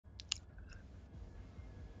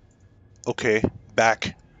Okay,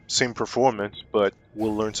 back. Same performance, but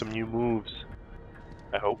we'll learn some new moves.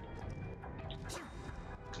 I hope.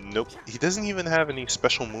 Nope. He doesn't even have any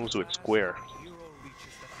special moves with Square.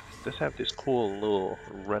 Does have this cool little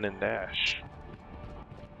run and dash.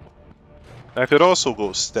 I could also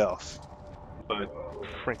go stealth, but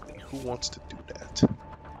frankly, who wants to do that?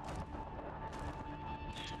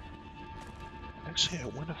 Actually, I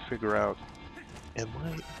want to figure out, am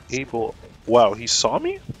I able... Wow, he saw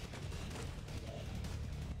me?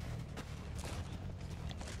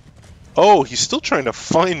 Oh, he's still trying to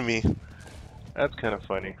find me. That's kind of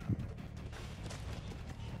funny.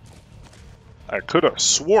 I could have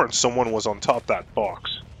sworn someone was on top of that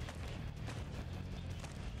box.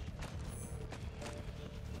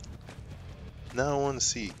 Now I want to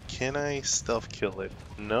see, can I stealth kill it?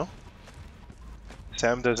 No?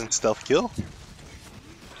 Sam doesn't stealth kill?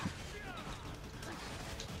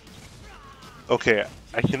 Okay,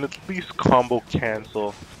 I can at least combo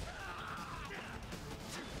cancel.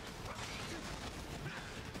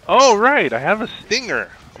 Oh right, I have a stinger!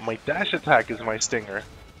 My dash attack is my stinger.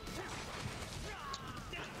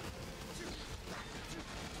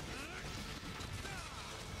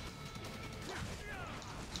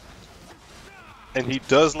 And he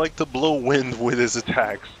does like to blow wind with his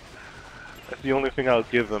attacks. That's the only thing I'll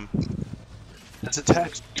give him. His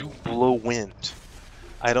attacks do blow wind.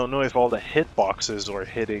 I don't know if all the hitboxes are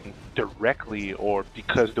hitting directly or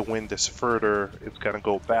because the wind is further, it's gonna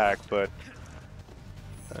go back, but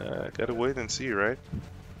gotta wait and see, right?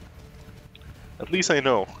 At least I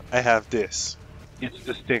know I have this. It's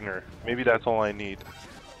the stinger. Maybe that's all I need.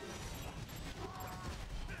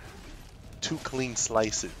 2 clean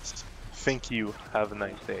slices. Thank you. Have a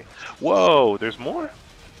nice day. Whoa, there's more?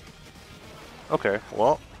 Okay,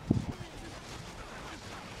 well.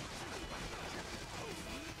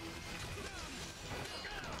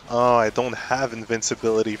 Oh, I don't have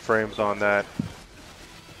invincibility frames on that.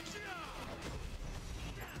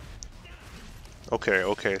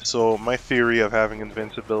 Okay, so my theory of having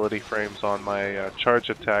invincibility frames on my charge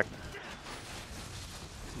attack,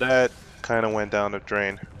 that kind of went down the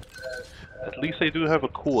drain. At least I do have a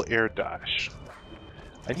cool air dash.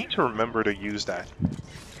 I need to remember to use that.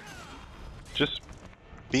 Just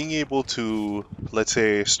being able to, let's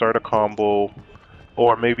say, start a combo,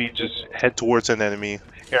 or maybe just head towards an enemy,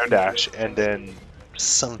 air dash, and then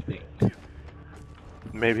something.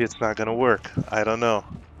 Maybe it's not gonna work. I don't know.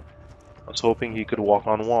 I was hoping he could walk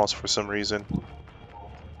on walls for some reason.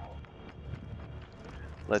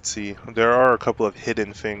 Let's see. There are a couple of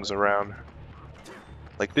hidden things around.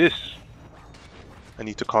 Like this. I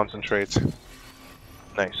need to concentrate.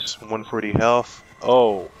 Nice. 140 health.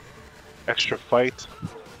 Oh. Extra fight.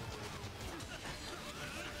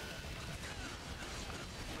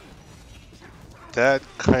 That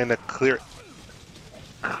kind of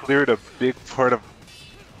cleared a big part of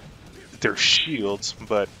their shields,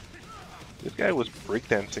 but this guy was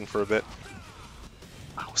breakdancing for a bit.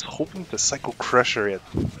 I was hoping to Psycho Crusher it.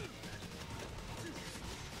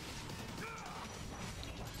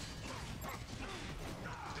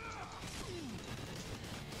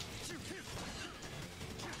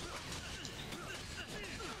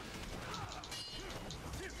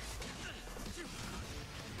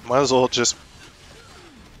 Might as well just...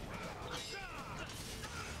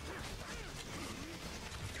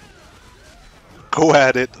 go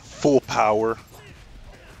at it, full power.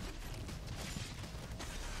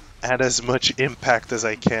 Add as much impact as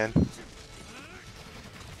I can.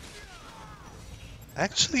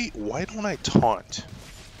 Actually, why don't I taunt?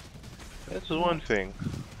 That's one thing.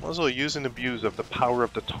 Might as well use and abuse of the power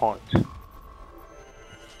of the taunt.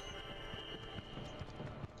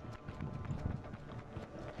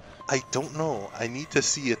 I don't know. I need to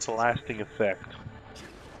see its lasting effect.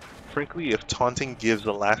 Frankly, if taunting gives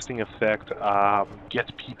a lasting effect, gets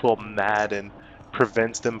people mad and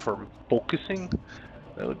prevents them from focusing,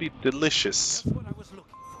 that would be delicious.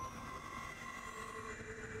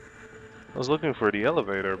 I was looking for the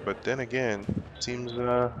elevator, but then again, seems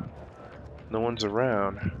no one's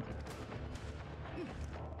around.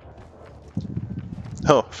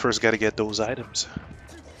 Oh, first gotta get those items.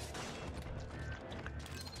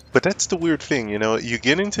 But that's the weird thing, you know, you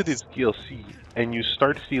get into this DLC and you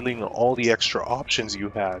start feeling all the extra options you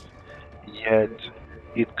have, yet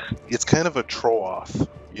it's kind of a throw-off,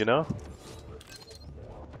 you know?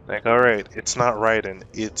 Like, alright, it's not Raiden,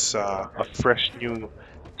 it's a fresh new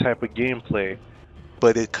type of gameplay,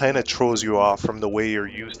 but it kind of throws you off from the way you're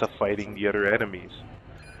used to fighting the other enemies.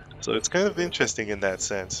 So it's kind of interesting in that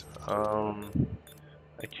sense.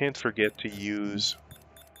 I can't forget to use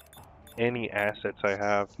any assets I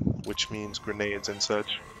have, which means grenades and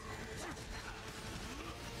such.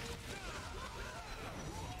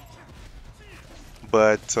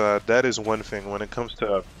 But that is one thing. When it comes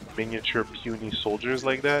to miniature puny soldiers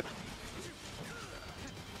like that,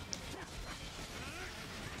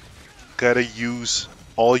 gotta use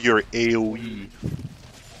all your AoE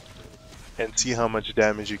and see how much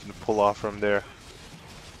damage you can pull off from there.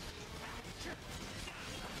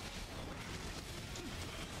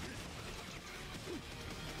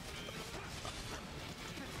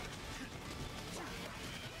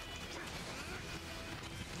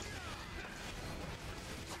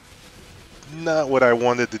 Not what I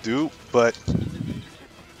wanted to do, but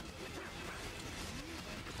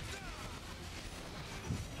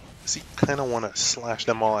see, kind of want to slash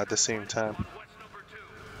them all at the same time.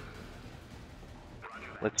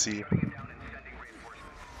 Let's see.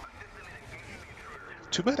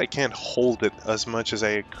 Too bad I can't hold it as much as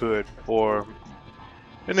I could, or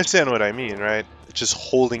you understand what I mean, right? Just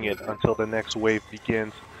holding it until the next wave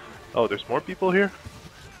begins. Oh, there's more people here?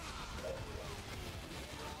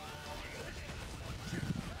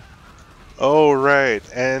 Oh, right,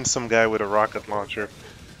 and some guy with a rocket launcher.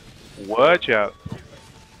 Watch out.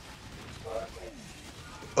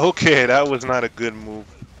 Okay, that was not a good move.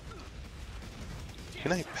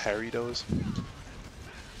 Can I parry those?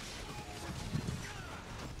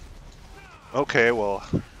 Okay, well,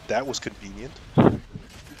 that was convenient.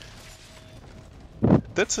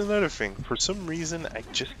 That's another thing. For some reason, I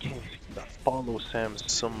just can't seem to follow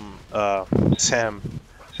Sam's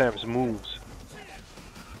moves.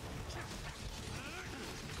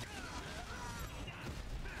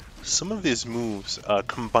 Some of his moves,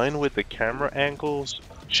 combined with the camera angles,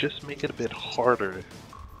 just make it a bit harder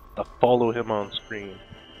to follow him on screen.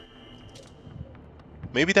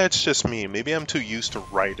 Maybe that's just me. Maybe I'm too used to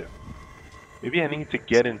Raiden. Maybe I need to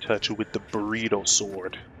get in touch with the burrito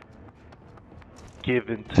sword. Give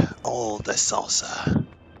it all the salsa.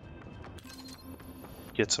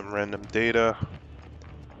 Get some random data.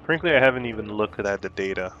 Frankly, I haven't even looked at the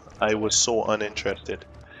data. I was so uninterested.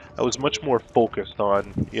 I was much more focused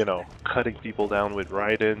on, you know, cutting people down with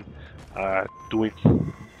Raiden, doing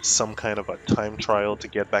some kind of a time trial to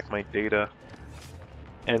get back my data,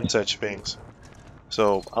 and such things.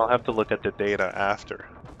 So I'll have to look at the data after.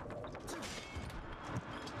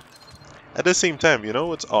 At the same time, you know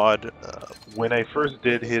what's odd? When I first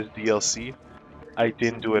did his DLC, I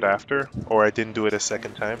didn't do it after, or I didn't do it a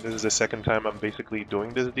second time. This is the second time I'm basically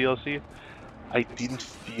doing this DLC. I didn't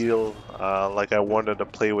feel like I wanted to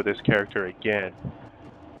play with this character again.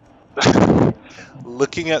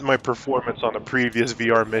 Looking at my performance on a previous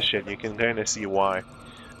VR mission, you can kind of see why.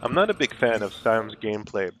 I'm not a big fan of Sam's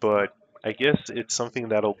gameplay, but I guess it's something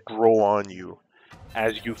that'll grow on you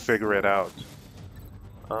as you figure it out.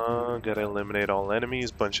 Gotta eliminate all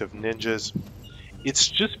enemies, bunch of ninjas. It's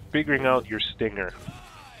just figuring out your stinger.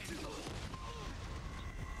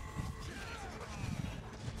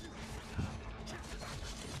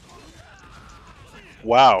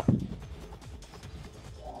 Wow.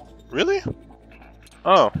 Really?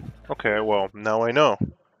 Oh, okay, well, now I know.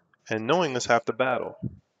 And knowing is half the battle.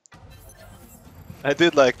 I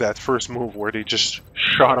did like that first move where they just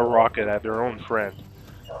shot a rocket at their own friend.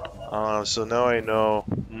 So now I know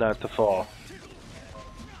not to fall.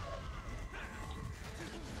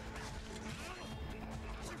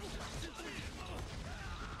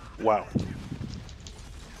 Wow.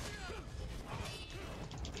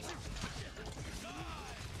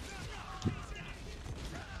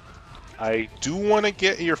 I do want to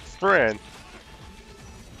get your friend.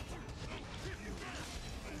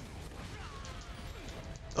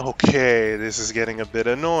 Okay, this is getting a bit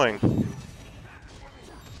annoying.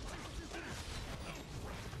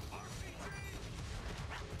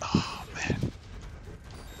 Oh, man.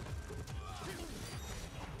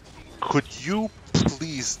 Could you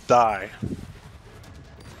please die?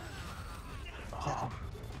 Oh,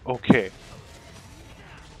 okay.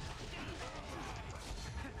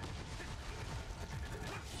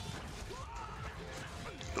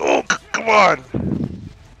 Oh, come on!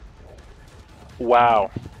 Wow.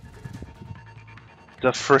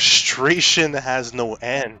 The frustration has no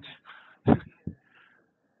end.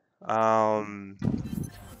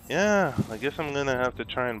 Yeah, I guess I'm gonna have to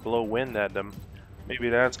try and blow wind at them. Maybe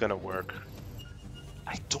that's gonna work.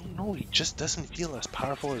 I don't know, he just doesn't feel as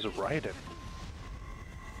powerful as a Raiden.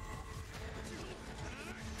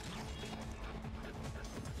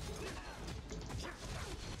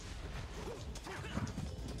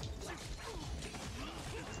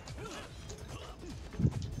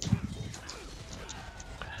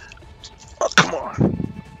 Oh, come on!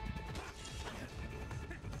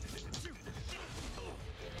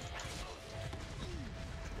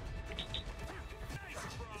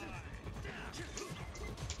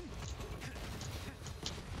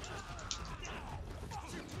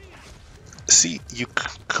 see, you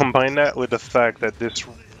combine that with the fact that this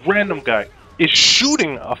random guy is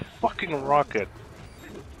shooting a fucking rocket,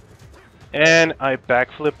 and I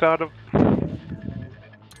backflipped out of.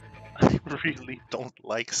 I really don't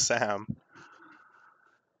like Sam.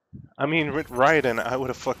 I mean, with Raiden, I would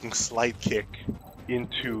have fucking slide kick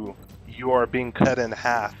into you are being cut in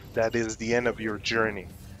half. That is the end of your journey.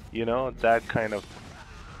 You know, that kind of.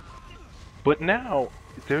 But now,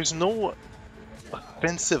 there's no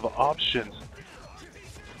offensive options.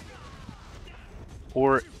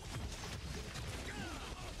 Or.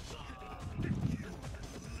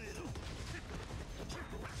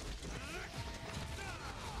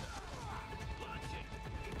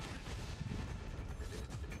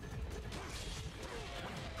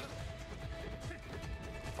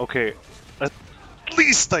 Okay, at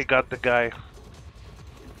least I got the guy.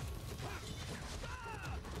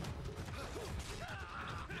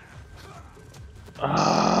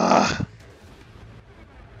 Ah,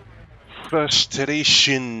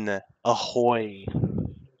 frustration ahoy.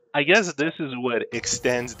 I guess this is what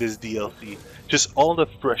extends this DLC. Just all the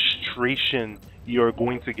frustration you're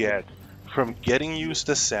going to get from getting used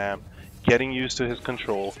to Sam, getting used to his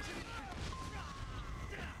control,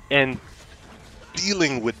 and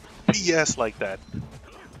dealing with BS like that.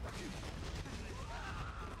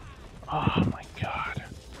 Oh my god.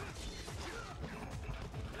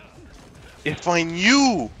 If I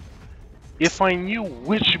knew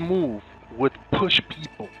which move would push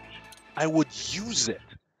people, I would use it.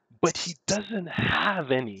 But he doesn't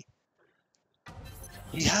have any.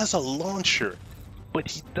 He has a launcher, but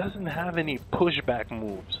he doesn't have any pushback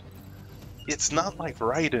moves. It's not like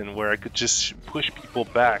Raiden where I could just push people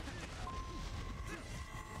back.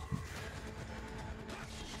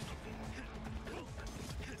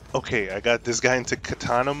 Okay, I got this guy into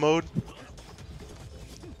katana mode.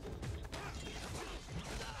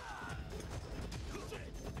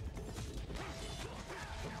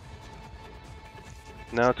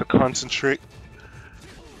 Now to concentrate.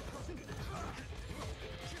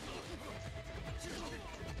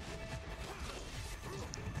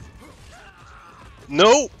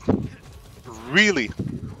 No! Really?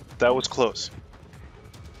 That was close.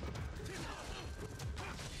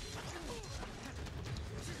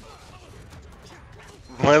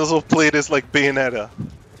 Might as well play this like Bayonetta.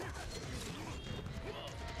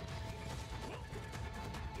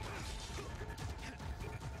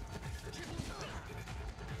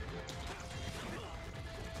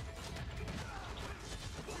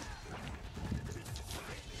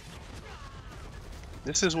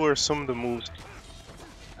 This is where some of the moves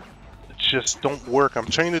just don't work. I'm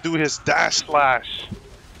trying to do his dash slash,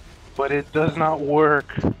 but it does not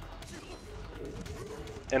work.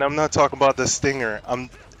 And I'm not talking about the stinger. Oh man.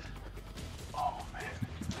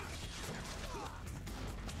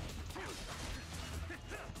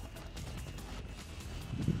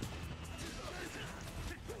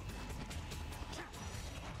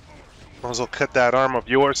 Might as well cut that arm of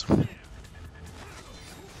yours.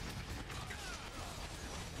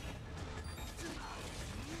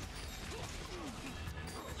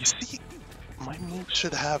 You see, my move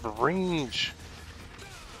should have range.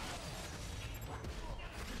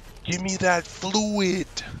 Give me that fluid.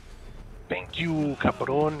 Thank you,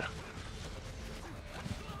 Capron.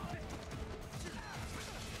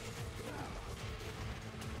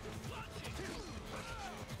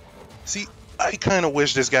 See, I kind of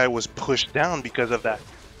wish this guy was pushed down because of that.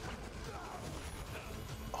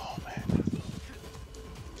 Oh man.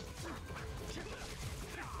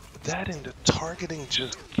 That and the targeting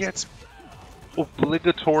just gets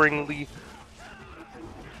obligatorily.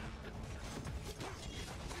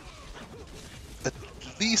 At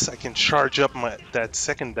least I can charge up that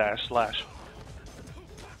second dash slash.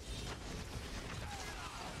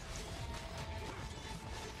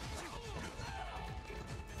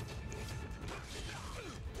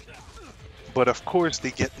 But of course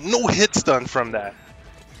they get no hits done from that.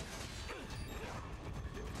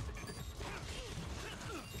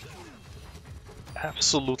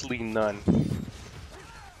 Absolutely none.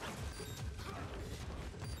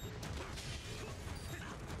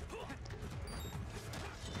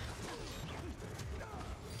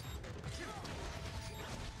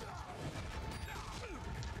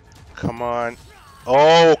 Come on.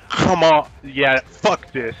 Oh, come on. Yeah,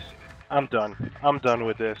 fuck this. I'm done. I'm done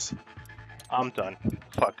with this. I'm done.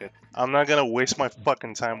 Fuck it. I'm not gonna waste my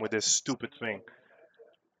fucking time with this stupid thing.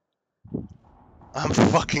 I'm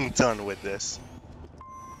fucking done with this.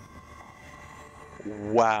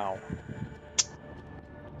 Wow.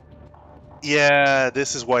 Yeah,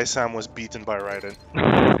 this is why Sam was beaten by Raiden.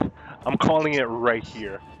 I'm calling it right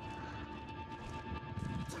here.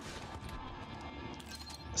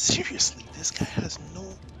 Seriously, this guy has no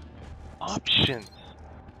options.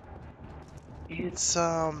 It's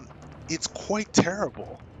quite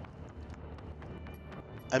terrible.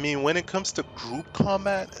 I mean, when it comes to group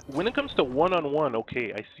combat, when it comes to one-on-one,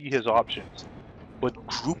 okay, I see his options. But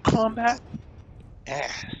group combat?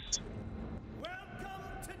 Ass. Welcome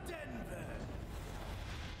to Denver.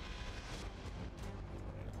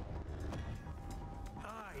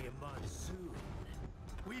 I am Monsoon.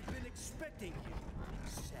 We've been expecting you,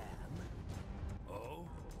 Sam. Oh?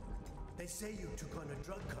 They say you took on a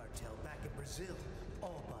drug cartel back in Brazil,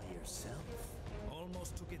 all by yourself.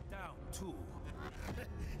 Almost took it down, too.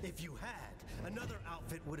 If you had, another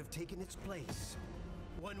outfit would have taken its place.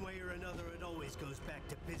 One way or another, it always goes back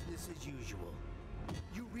to business as usual.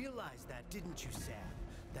 You realized that, didn't you, Sam?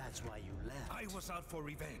 That's why you left. I was out for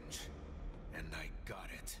revenge, and I got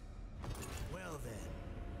it. Well then,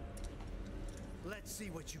 let's see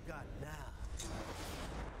what you got now.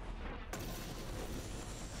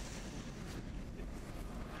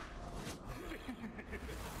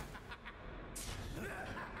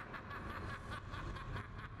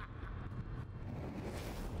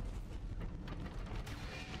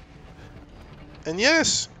 And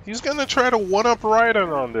yes, he's gonna try to one-up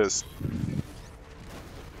Raiden on this.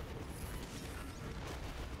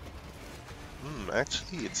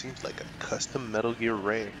 Actually, it seems like a custom Metal Gear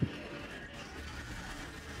Ray.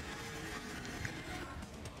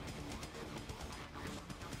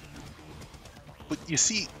 But you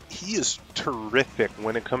see, he is terrific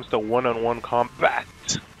when it comes to one-on-one combat.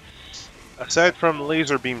 Aside from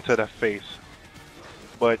laser beam to the face.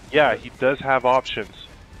 But yeah, he does have options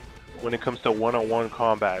when it comes to one-on-one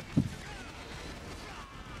combat.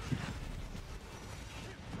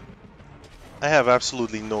 I have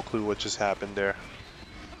absolutely no clue what just happened there.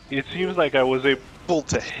 It seems like I was able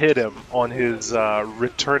to hit him on his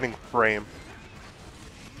returning frame.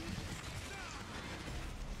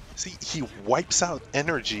 See, he wipes out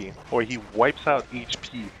energy, or he wipes out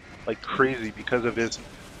HP like crazy because of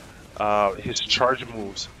his charge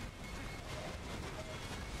moves.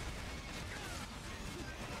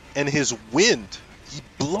 And his wind, he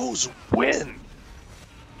blows wind.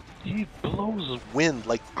 He blows wind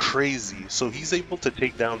like crazy, so he's able to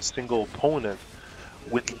take down single opponents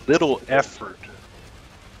with little effort.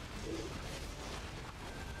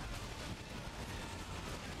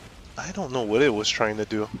 I don't know what it was trying to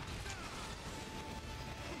do.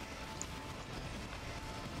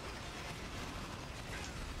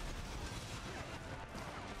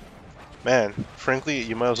 Man, frankly,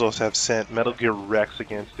 you might as well have sent Metal Gear Rex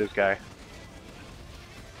against this guy.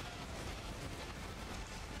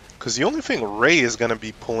 Because the only thing Ray is going to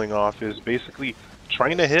be pulling off is basically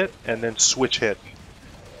trying to hit and then switch hit.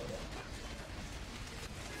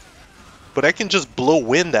 But I can just blow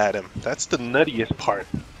wind at him. That's the nuttiest part.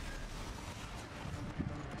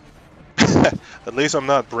 At least I'm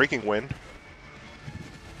not breaking wind.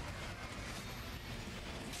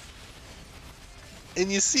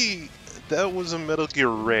 And you see, that was a Metal Gear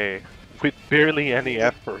Ray with barely any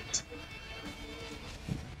effort.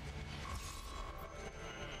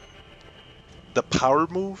 The power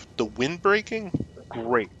move, the wind breaking,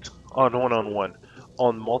 great on one-on-one.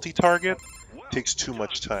 On multi-target, takes too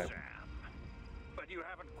much time. Sam, but you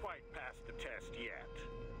haven't quite passed the test yet.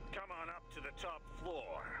 Come on up to the top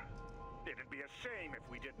floor. It'd be a shame if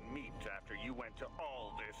we didn't meet after you went to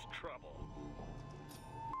all this trouble.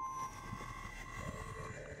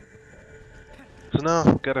 So now,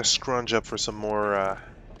 gotta scrunch up for some more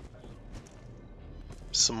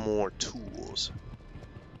tools.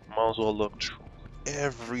 Might as well look through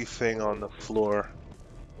everything on the floor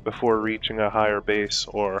before reaching a higher base,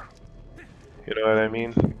 or, you know what I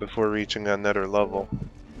mean? Before reaching another level.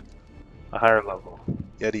 A higher level.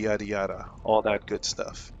 Yada yada yada. All that good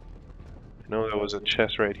stuff. I know there was a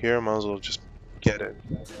chest right here, might as well just get it.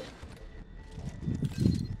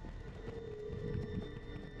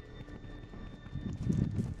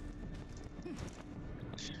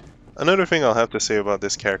 Another thing I'll have to say about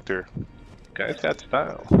this character, guy's got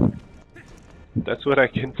style. That's what I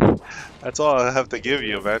can, that's all I have to give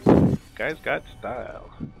you, man. Guy's got style.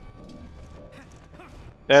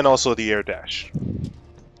 And also the air dash.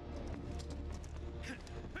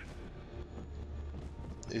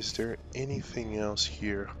 Is there anything else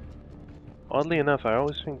here? Oddly enough, I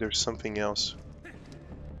always think there's something else.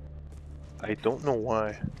 I don't know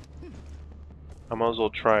why. I might as well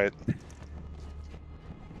try it.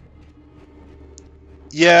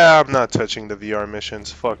 Yeah, I'm not touching the VR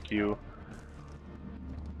missions. Fuck you.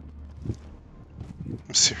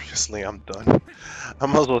 Seriously, I'm done. I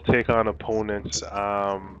might as well take on opponents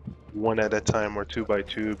one at a time or 2 by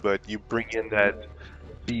 2, but you bring in that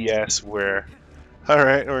BS where,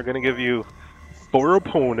 alright, we're gonna give you 4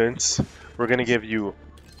 opponents, we're gonna give you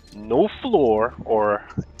no floor or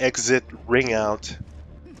exit ring out,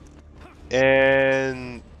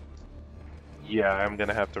 and yeah, I'm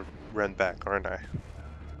gonna have to run back, aren't I?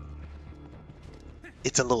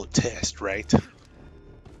 It's a little test, right?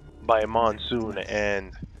 By Monsoon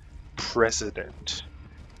and President.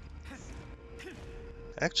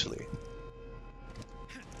 Actually,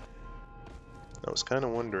 I was kind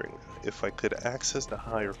of wondering if I could access the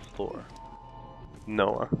higher floor.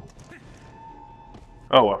 No.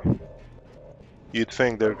 Oh well. You'd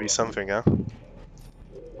think there'd be something, huh?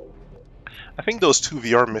 I think those 2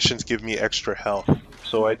 VR missions give me extra health,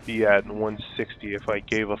 so I'd be at 160 if I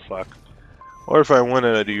gave a fuck. Or if I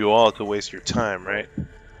wanted you all to waste your time, right?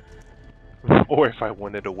 Or if I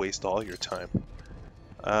wanted to waste all your time.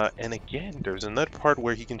 And again, there's another part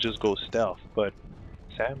where he can just go stealth, but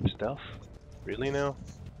Sam, stealth? Really now?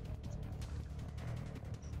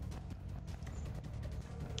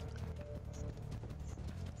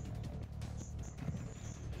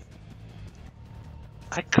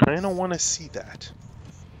 I kinda wanna see that.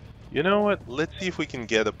 You know what? Let's see if we can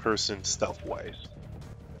get a person stealth-wise.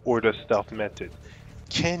 Or the stealth method.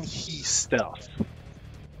 Can he stealth?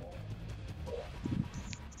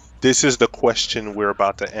 This is the question we're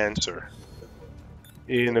about to answer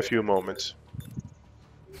in a few moments.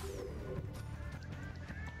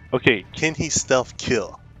 Okay, can he stealth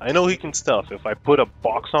kill? I know he can stealth. If I put a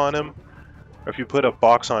box on him, or if you put a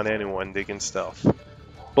box on anyone, they can stealth.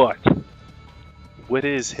 But, what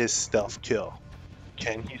is his stealth kill?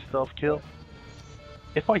 Can he stealth kill?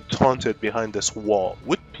 If I taunted behind this wall,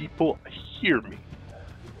 would people hear me?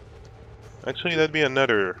 Actually, that'd be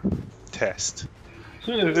another test. As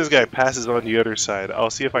soon as this guy passes on the other side, I'll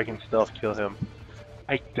see if I can stealth kill him.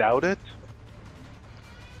 I doubt it.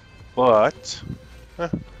 But,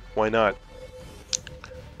 why not?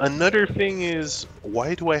 Another thing is,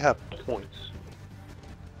 why do I have points?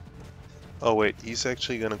 Oh wait, he's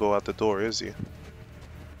actually gonna go out the door, is he?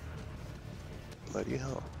 Bloody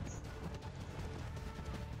hell.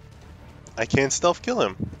 I can't stealth kill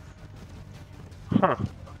him. Huh.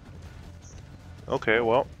 Okay,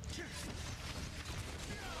 well.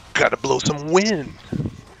 Gotta blow some wind.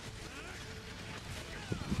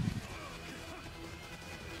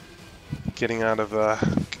 Getting out of the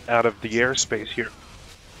airspace here.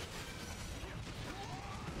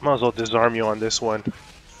 Might as well disarm you on this one.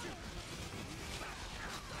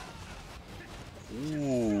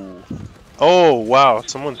 Ooh. Oh wow,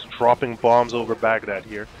 someone's dropping bombs over Baghdad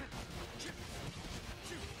here.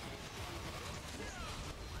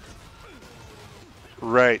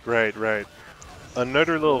 Right.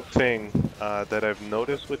 Another little thing that I've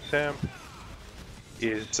noticed with Sam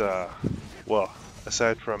is, well,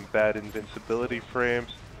 aside from bad invincibility frames,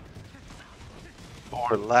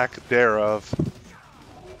 or lack thereof,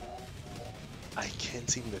 I can't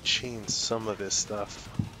seem to change some of this stuff.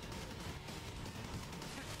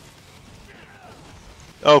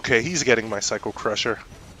 Okay, he's getting my Psycho Crusher.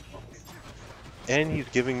 And he's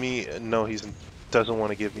giving me... No, he doesn't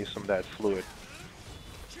want to give me some of that fluid.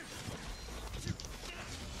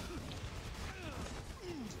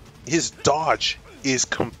 His dodge is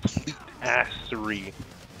complete assery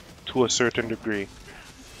to a certain degree.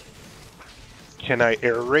 Can I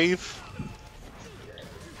air rave?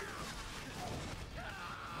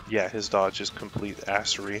 Yeah, his dodge is complete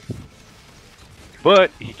assery.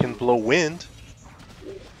 But he can blow wind.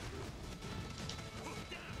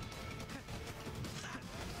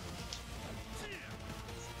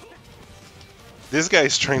 This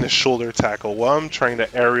guy's trying to shoulder tackle while I'm trying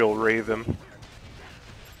to aerial rave him.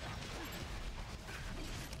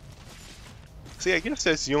 See, I guess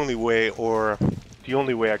that's the only way, or the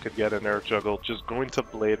only way I could get an air juggle, just go into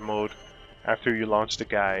blade mode after you launch the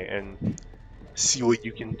guy and see what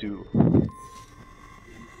you can do.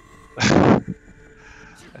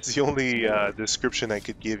 That's the only description I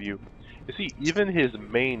could give you. You see, even his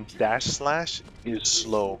main dash slash is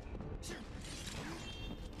slow.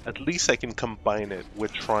 At least I can combine it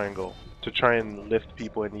with triangle to try and lift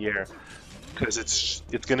people in the air, because it's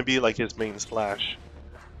gonna be like his main slash.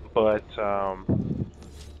 But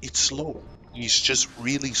it's slow. He's just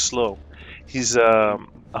really slow. He's a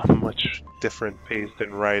much different pace than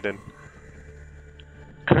Raiden.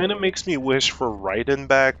 Kind of makes me wish for Raiden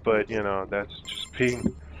back, but you know, that's just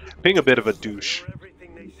being a bit of a douche. You're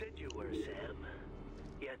everything they said you were, Sam.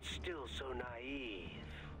 Yet still so naive.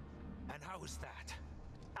 And how is that?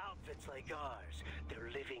 Outfits like ours,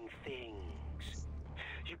 they're living things.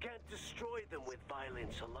 You can't destroy them with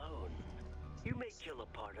violence alone. You may kill a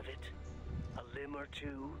part of it, A limb or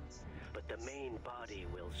two, but the main body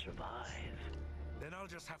will survive. Then I'll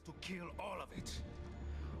just have to kill all of it.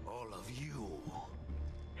 All of you.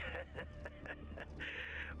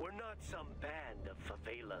 We're not some band of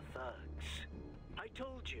favela thugs. I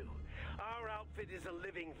told you, our outfit is a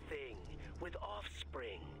living thing, with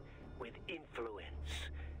offspring, with influence.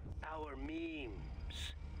 Our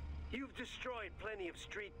memes. You've destroyed plenty of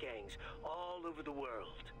street gangs all over the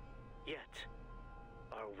world. Yet,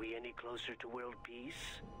 are we any closer to world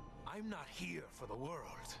peace? I'm not here for the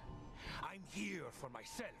world. I'm here for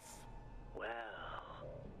myself. Well,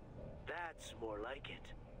 that's more like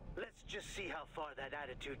it. Let's just see how far that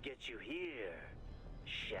attitude gets you here,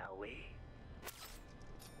 shall we?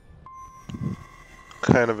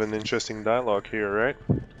 Kind of an interesting dialogue here, right?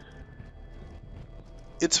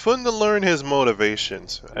 It's fun to learn his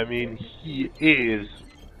motivations. I mean, he is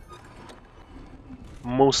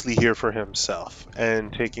mostly here for himself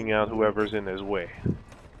and taking out whoever's in his way.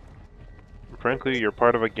 Frankly, you're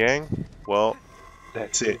part of a gang? Well,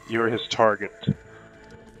 that's it. You're his target.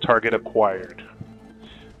 Target acquired.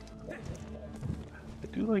 I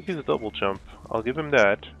do like his double jump. I'll give him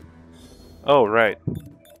that. Oh, right.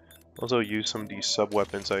 Also use some of these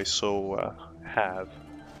sub-weapons I have.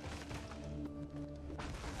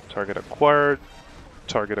 Target acquired.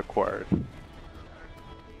 Target acquired.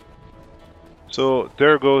 So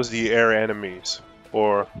there goes the air enemies.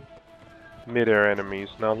 Or mid-air enemies.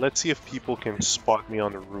 Now let's see if people can spot me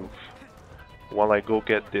on the roof while I go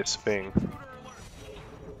get this thing.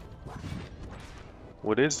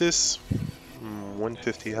 What is this?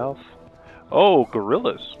 150 health. Oh,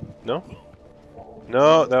 gorillas. No?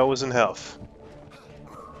 No, that wasn't health.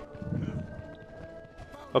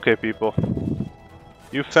 Okay, people.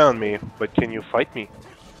 You found me, but can you fight me?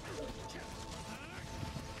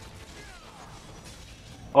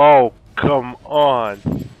 Oh, come on.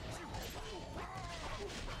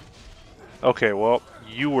 Okay, well,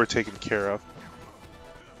 you were taken care of.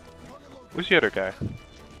 Where's the other guy?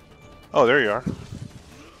 Oh, there you are.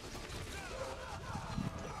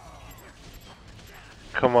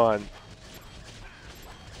 Come on.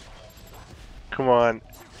 Come on.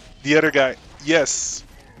 The other guy. Yes!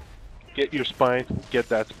 Get your spine. Get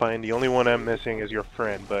that spine. The only one I'm missing is your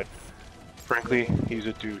friend, but frankly, he's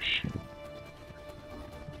a douche.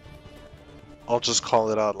 I'll just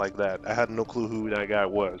call it out like that. I had no clue who that guy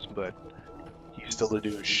was, but he's still a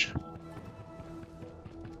douche.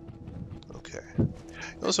 Okay. You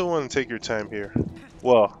also want to take your time here.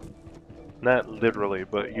 Well, not literally,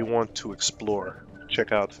 but you want to explore.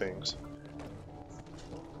 Check out things.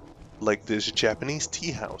 Like this Japanese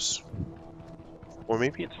tea house. Or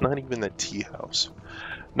maybe it's not even a tea house.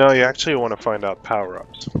 No, you actually want to find out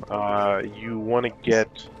power-ups. You want to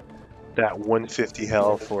get that 150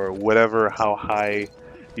 health or whatever, how high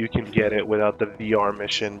you can get it without the VR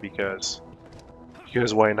mission, because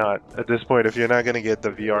why not? At this point, if you're not going to get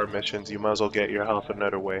the VR missions, you might as well get your health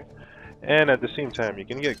another way. And at the same time, you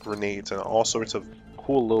can get grenades and all sorts of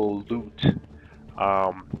cool little loot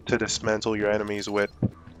to dismantle your enemies with.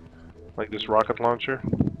 Like this rocket launcher.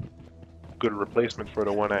 Good replacement for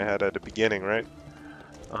the one I had at the beginning, right?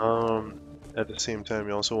 At the same time,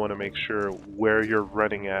 you also want to make sure where you're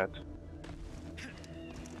running at.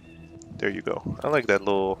 There you go. I like that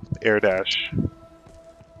little air dash.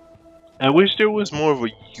 I wish there was more of a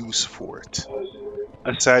use for it,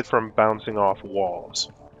 aside from bouncing off walls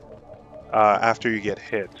after you get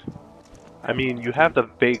hit. I mean, you have the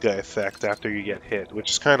Vega effect after you get hit,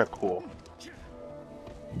 which is kind of cool.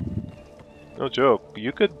 No joke.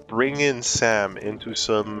 You could bring in Sam into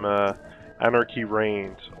some Anarchy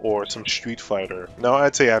Reigns or some Street Fighter. No,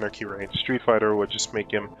 I'd say Anarchy Reigns. Street Fighter would just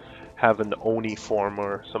make him have an Oni form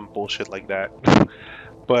or some bullshit like that.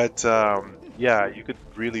 But yeah, you could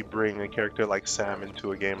really bring a character like Sam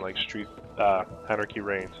into a game like Anarchy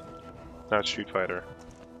Reigns, not Street Fighter.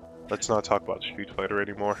 Let's not talk about Street Fighter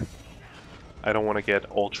anymore. I don't want to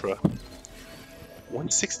get Ultra.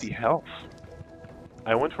 160 health.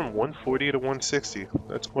 I went from 140 to 160.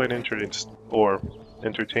 That's quite interesting. Or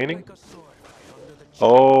entertaining.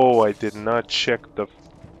 Oh, I did not check the.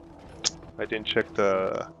 I didn't check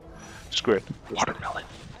the script. Watermelon.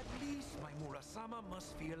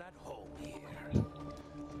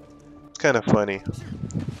 It's kind of funny.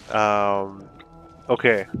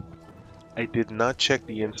 Okay. I did not check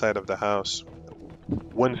the inside of the house.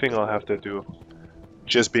 One thing I'll have to do.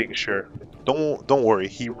 Just being sure. Don't worry.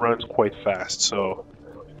 He runs quite fast, so.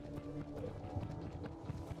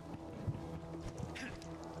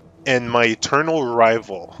 And my eternal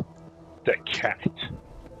rival, the cat.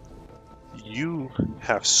 You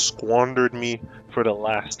have squandered me for the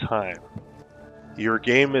last time. Your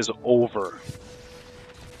game is over.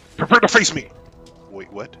 Prepare to face me!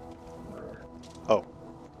 Wait, what? Oh.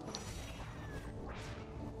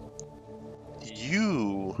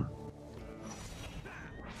 You...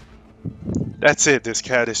 That's it, this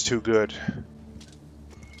cat is too good.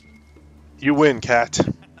 You win, cat.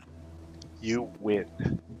 You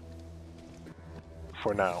win.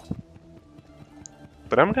 For now.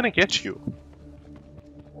 But I'm gonna get you.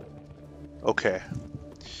 Okay.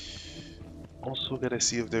 Also gotta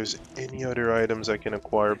see if there's any other items I can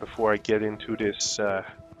acquire before I get into this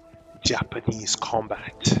Japanese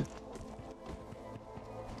combat.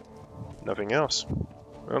 Nothing else.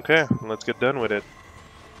 Okay, let's get done with it.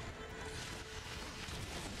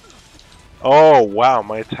 Oh wow,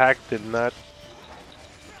 my attack did not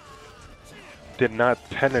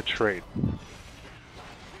penetrate.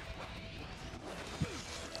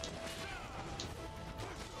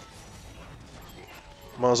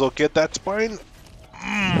 Might as well get that spine.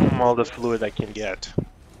 All the fluid I can get.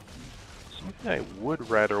 Something I would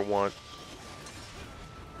rather want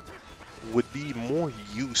would be more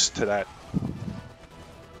use to that.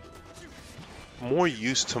 More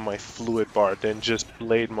use to my fluid bar than just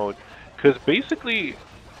blade mode. Because basically,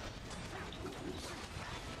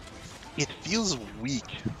 it feels weak.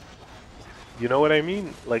 You know what I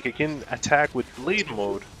mean? Like, I can attack with blade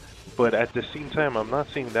mode, but at the same time, I'm not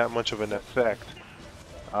seeing that much of an effect.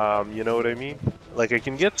 You know what I mean? Like, I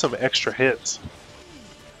can get some extra hits.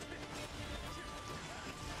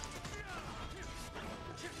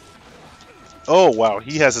 Oh, wow,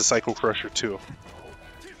 he has a Psycho Crusher, too.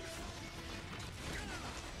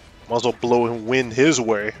 Might as well blow and wind his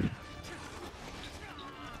way.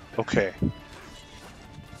 Okay.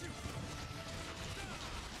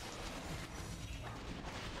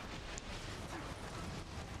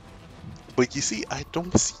 But you see, I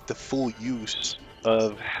don't see the full use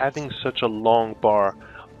of having such a long bar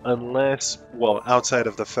unless, well, outside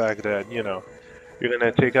of the fact that, you know, you're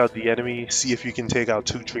gonna take out the enemy, see if you can take out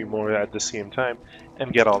 2-3 more at the same time,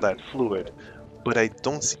 and get all that fluid. But I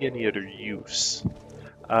don't see any other use.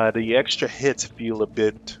 The extra hits feel a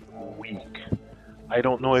bit weak. I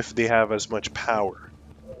don't know if they have as much power.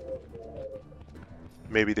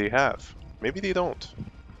 Maybe they have. Maybe they don't.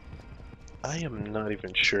 I am not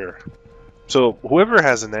even sure. So, whoever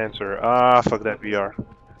has an answer, fuck that VR.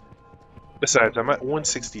 Besides, I'm at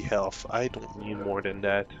 160 health. I don't need more than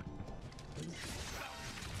that.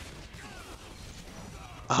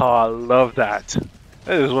 Oh, I love that.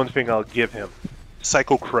 That is one thing I'll give him.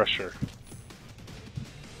 Psycho Crusher.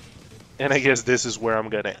 And I guess this is where I'm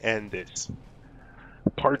gonna end this.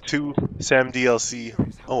 Part 2, Sam DLC.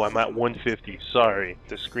 Oh, I'm at 150. Sorry,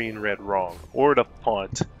 the screen read wrong. Or the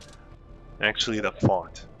font. Actually, the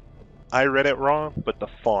font. I read it wrong, but the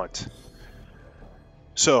font.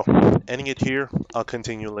 So, ending it here. I'll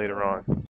continue later on.